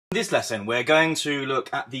In this lesson, we're going to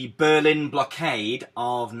look at the Berlin Blockade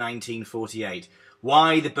of 1948.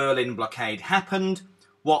 Why the Berlin Blockade happened,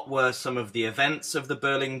 what were some of the events of the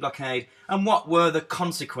Berlin Blockade, and what were the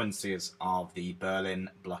consequences of the Berlin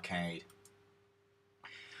Blockade.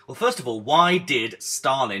 Well, first of all, why did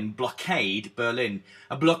Stalin blockade Berlin?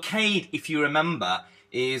 A blockade, if you remember,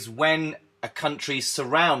 is when a country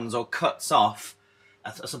surrounds or cuts off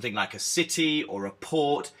something like a city or a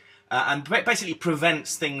port, and basically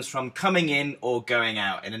prevents things from coming in or going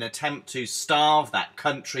out in an attempt to starve that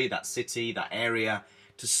country, that city, that area,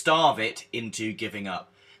 to starve it into giving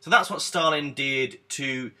up. So that's what Stalin did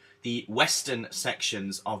to the western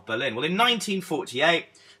sections of Berlin. Well, in 1948,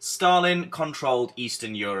 Stalin controlled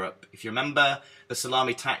Eastern Europe. If you remember, the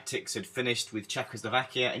salami tactics had finished with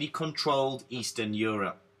Czechoslovakia, and he controlled Eastern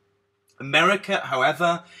Europe. America,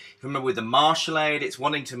 however, if you remember with the Marshall Aid, it's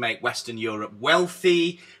wanting to make Western Europe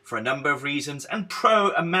wealthy for a number of reasons and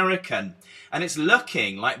pro-American. And it's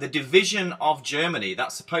looking like the division of Germany,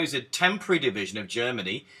 that supposed temporary division of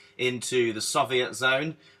Germany into the Soviet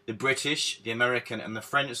zone, the British, the American and the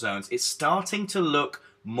French zones, it's starting to look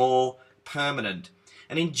more permanent.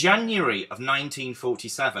 And in January of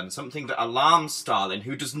 1947, something that alarms Stalin,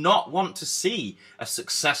 who does not want to see a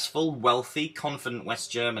successful, wealthy, confident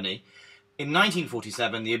West Germany, in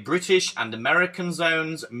 1947, the British and American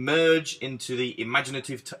zones merge into the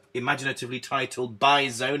imaginatively titled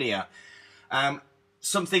Bizonia,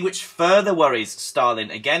 something which further worries Stalin.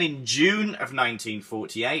 Again, in June of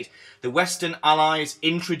 1948, the Western Allies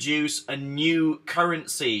introduce a new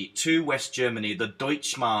currency to West Germany, the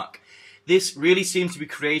Deutschmark. This really seems to be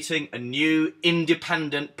creating a new,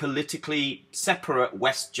 independent, politically separate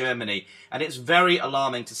West Germany, and it's very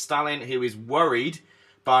alarming to Stalin, who is worried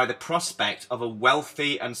by the prospect of a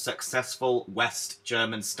wealthy and successful West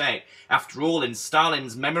German state. After all, in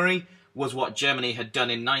Stalin's memory, was what Germany had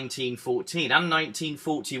done in 1914 and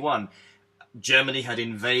 1941. Germany had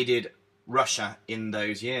invaded Russia in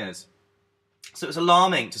those years. So it's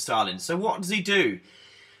alarming to Stalin. So what does he do?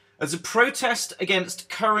 As a protest against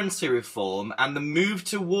currency reform and the move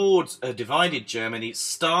towards a divided Germany,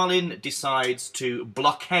 Stalin decides to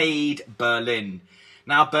blockade Berlin.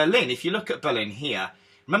 Now Berlin, if you look at Berlin here,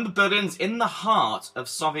 remember Berlin's in the heart of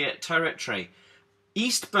Soviet territory.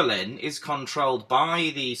 East Berlin is controlled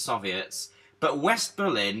by the Soviets, but West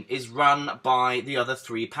Berlin is run by the other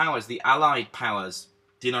three powers, the Allied powers,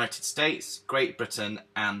 the United States, Great Britain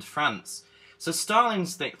and France. So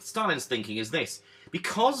Stalin's thinking is this: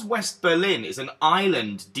 because West Berlin is an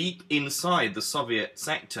island deep inside the Soviet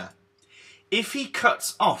sector, if he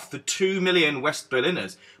cuts off the 2 million West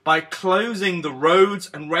Berliners by closing the roads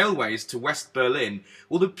and railways to West Berlin,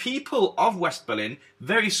 well, the people of West Berlin,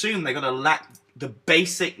 very soon they're going to lack the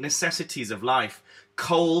basic necessities of life: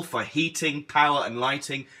 coal for heating, power and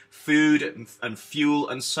lighting, food and fuel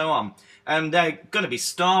and so on. And they're going to be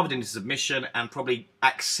starved into submission and probably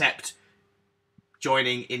accept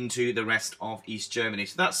joining into the rest of East Germany.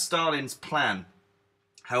 So that's Stalin's plan.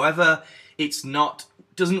 However,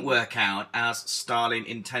 doesn't work out as Stalin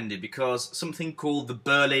intended, because something called the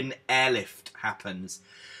Berlin airlift happens.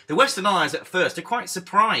 The Western Allies at first are quite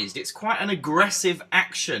surprised. It's quite an aggressive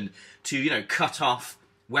action to, cut off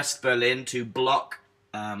West Berlin, to block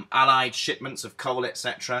Allied shipments of coal,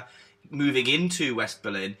 etc., moving into West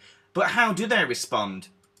Berlin. But how do they respond?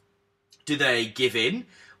 Do they give in?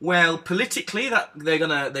 Well, politically, they're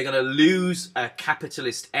gonna lose a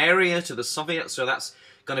capitalist area to the Soviets, so that's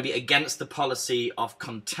going to be against the policy of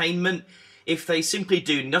containment. If they simply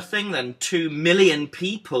do nothing, then 2 million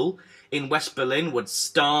people in West Berlin would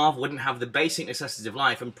starve, wouldn't have the basic necessities of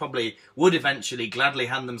life, and probably would eventually gladly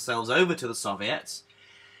hand themselves over to the Soviets.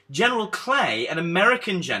 General Clay, an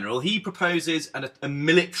American general, he proposes a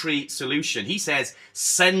military solution. He says,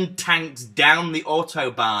 send tanks down the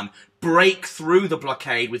Autobahn, break through the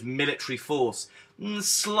blockade with military force.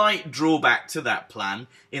 Slight drawback to that plan,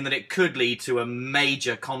 in that it could lead to a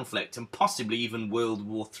major conflict and possibly even World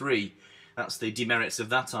War III. That's the demerits of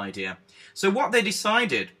that idea. So what they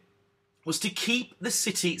decided was to keep the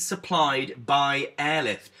city supplied by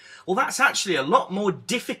airlift. Well, that's actually a lot more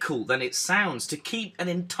difficult than it sounds, to keep an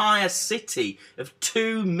entire city of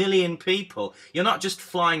 2 million people. You're not just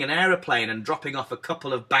flying an aeroplane and dropping off a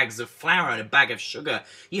couple of bags of flour and a bag of sugar.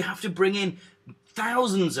 You have to bring in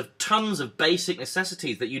thousands of tons of basic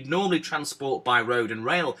necessities that you'd normally transport by road and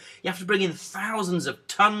rail. You have to bring in thousands of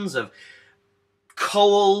tons of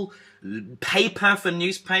coal, paper for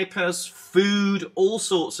newspapers, food, all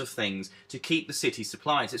sorts of things to keep the city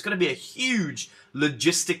supplied. So it's going to be a huge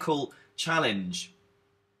logistical challenge.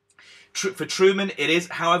 For Truman, it is,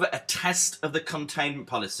 however, a test of the containment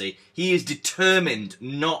policy. He is determined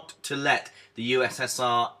not to let the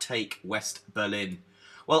USSR take West Berlin.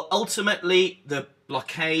 Well, ultimately, the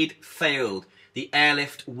blockade failed. The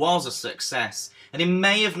airlift was a success, and in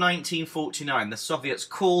May of 1949, the Soviets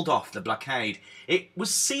called off the blockade. It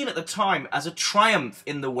was seen at the time as a triumph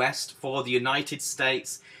in the West for the United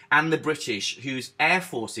States and the British, whose air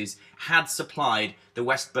forces had supplied the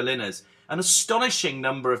West Berliners. An astonishing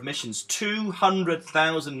number of missions,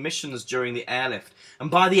 200,000 missions during the airlift. And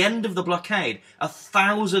by the end of the blockade,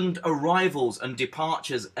 1,000 arrivals and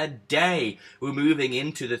departures a day were moving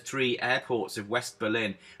into the 3 airports of West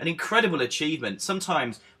Berlin. An incredible achievement.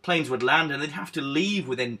 Sometimes planes would land and they'd have to leave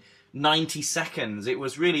within 90 seconds. It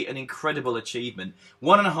was really an incredible achievement.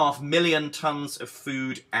 1.5 million tons of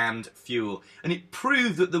food and fuel. And it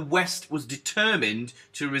proved that the West was determined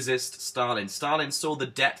to resist Stalin. Stalin saw the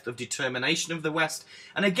depth of determination of the West.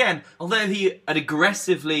 And again, although he had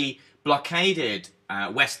aggressively blockaded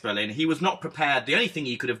West Berlin, he was not prepared. The only thing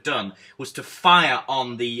he could have done was to fire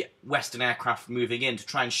on the Western aircraft moving in to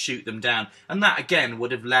try and shoot them down. And that, again,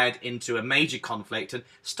 would have led into a major conflict. And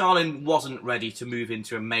Stalin wasn't ready to move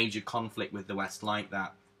into a major conflict with the West like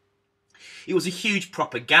that. It was a huge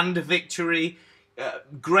propaganda victory.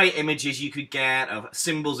 Great images you could get of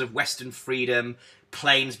symbols of Western freedom,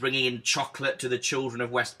 planes bringing in chocolate to the children of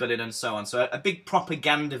West Berlin and so on. So a big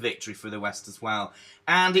propaganda victory for the West as well.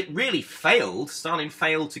 And it really failed. Stalin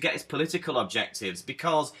failed to get his political objectives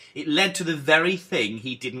because it led to the very thing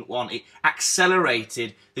he didn't want. It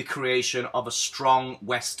accelerated the creation of a strong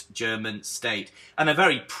West German state and a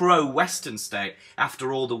very pro-Western state.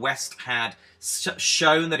 After all, the West had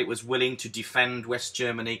shown that it was willing to defend West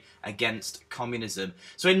Germany against communism.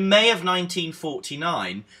 So in May of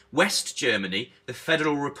 1949, West Germany, the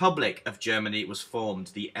Federal Republic of Germany, was formed,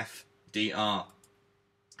 the FDR.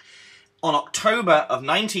 On October of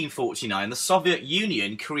 1949, the Soviet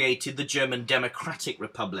Union created the German Democratic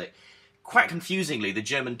Republic. Quite confusingly, the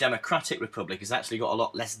German Democratic Republic has actually got a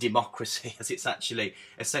lot less democracy, as it's actually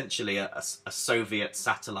essentially a Soviet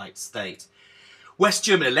satellite state. West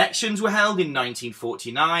German elections were held in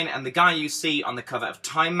 1949, and the guy you see on the cover of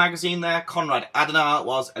Time magazine there, Konrad Adenauer,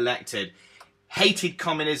 was elected. Hated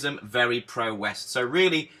communism, very pro-West. So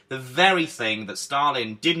really, the very thing that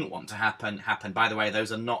Stalin didn't want to happen, happened. By the way, those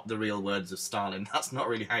are not the real words of Stalin. That's not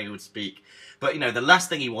really how he would speak. But, you know, the last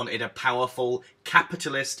thing he wanted, a powerful,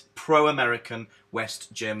 capitalist, pro-American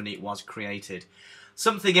West Germany was created.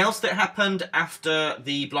 Something else that happened after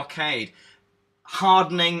the blockade,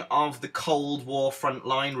 hardening of the Cold War front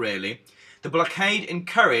line, really. The blockade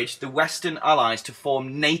encouraged the Western allies to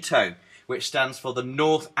form NATO, which stands for the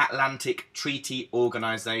North Atlantic Treaty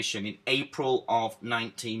Organization, in April of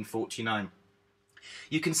 1949.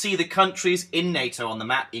 You can see the countries in NATO on the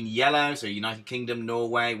map in yellow, so United Kingdom,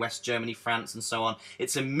 Norway, West Germany, France, and so on.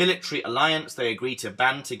 It's a military alliance. They agree to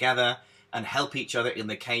band together and help each other in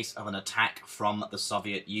the case of an attack from the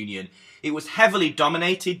Soviet Union. It was heavily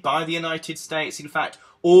dominated by the United States. In fact,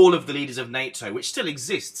 all of the leaders of NATO, which still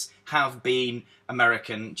exists, have been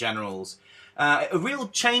American generals. A real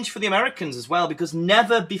change for the Americans as well, because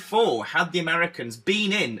never before had the Americans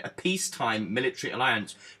been in a peacetime military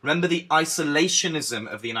alliance. Remember the isolationism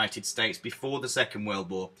of the United States before the Second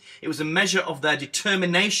World War. It was a measure of their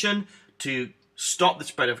determination to stop the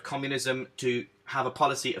spread of communism, to have a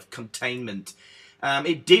policy of containment.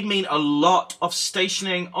 It did mean a lot of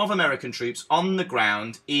stationing of American troops on the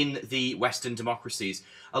ground in the Western democracies.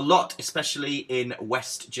 A lot, especially in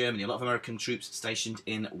West Germany. A lot of American troops stationed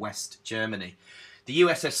in West Germany. The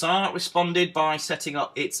USSR responded by setting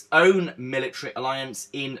up its own military alliance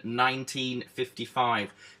in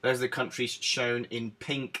 1955. Those are the countries shown in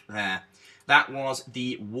pink there. That was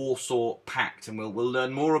the Warsaw Pact, and we'll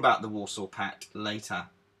learn more about the Warsaw Pact later.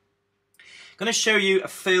 I'm going to show you a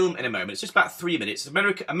film in a moment. It's just about 3 minutes. It's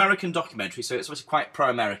an American documentary, so it's obviously quite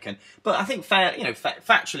pro-American, but I think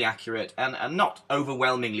factually accurate and not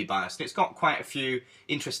overwhelmingly biased. It's got quite a few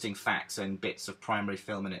interesting facts and bits of primary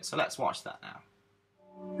film in it, so let's watch that now.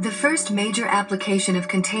 The first major application of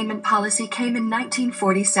containment policy came in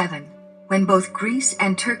 1947, when both Greece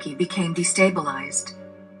and Turkey became destabilized.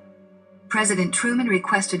 President Truman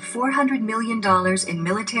requested $400 million in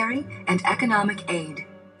military and economic aid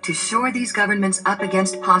to shore these governments up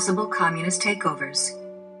against possible communist takeovers.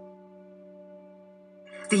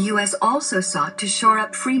 The U.S. also sought to shore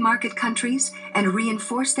up free market countries and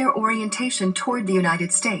reinforce their orientation toward the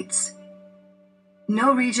United States.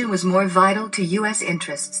 No region was more vital to U.S.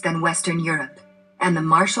 interests than Western Europe, and the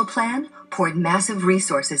Marshall Plan poured massive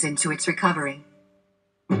resources into its recovery.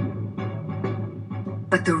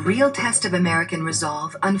 But the real test of American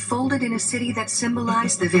resolve unfolded in a city that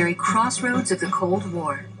symbolized the very crossroads of the Cold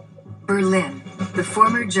War. Berlin, the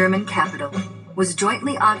former German capital, was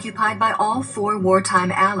jointly occupied by all four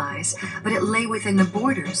wartime allies, but it lay within the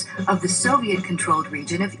borders of the Soviet-controlled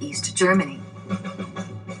region of East Germany.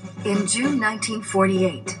 In June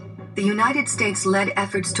 1948, the United States led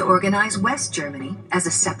efforts to organize West Germany as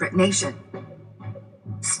a separate nation.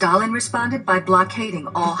 Stalin responded by blockading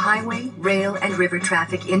all highway, rail, and river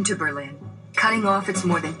traffic into Berlin, cutting off its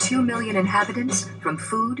more than 2 million inhabitants from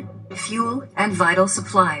food, fuel, and vital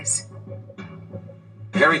supplies.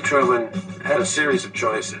 Harry Truman had a series of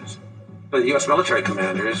choices. The U.S. military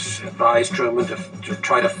commanders advised Truman to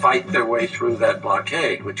try to fight their way through that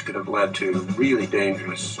blockade, which could have led to really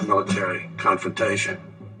dangerous military confrontation.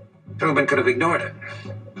 Truman could have ignored it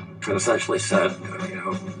and essentially said,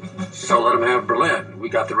 so let them have Berlin. We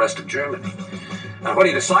got the rest of Germany. And what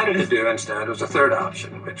he decided to do instead was a third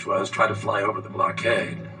option, which was try to fly over the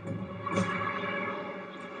blockade.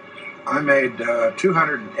 I made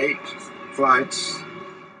 208 flights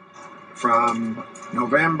from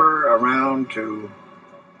November around to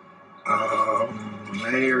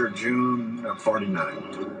May or June of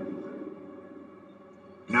 '49.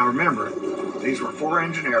 Now remember, these were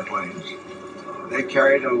 4-engine airplanes. They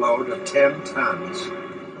carried a load of 10 tons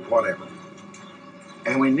of whatever.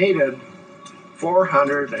 And we needed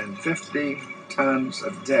 450 tons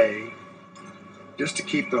a day just to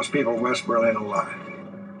keep those people in West Berlin alive.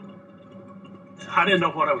 I didn't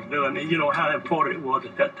know what I was doing, and you know how important it was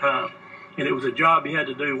at that time. And it was a job you had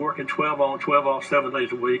to do, working 12 on, 12 off, 7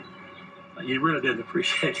 days a week. You really didn't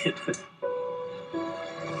appreciate it.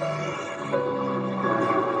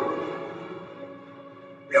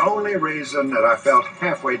 The only reason that I felt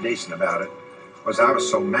halfway decent about it was I was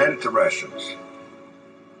so mad at the Russians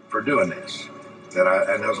for doing this.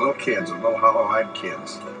 And those little kids, those little hollow-eyed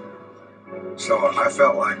kids. So I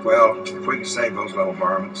felt like, well, if we can save those little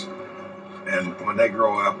varmints, and when they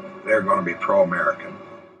grow up, they're going to be pro-American.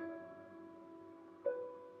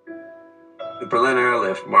 The Berlin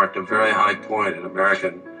airlift marked a very high point in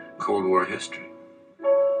American Cold War history.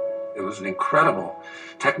 It was an incredible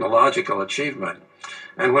technological achievement.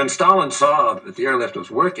 And when Stalin saw that the airlift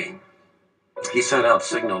was working, he sent out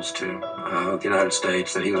signals to the United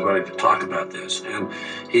States that he was ready to talk about this. And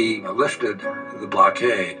he lifted the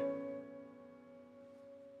blockade.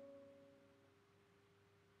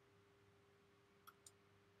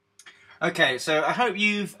 Okay, so I hope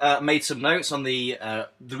you've made some notes on the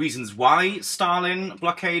reasons why Stalin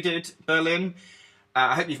blockaded Berlin.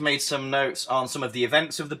 I hope you've made some notes on some of the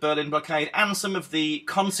events of the Berlin blockade and some of the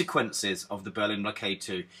consequences of the Berlin blockade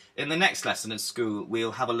too. In the next lesson at school,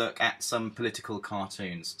 we'll have a look at some political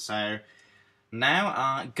cartoons. So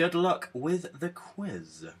now, good luck with the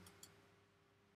quiz.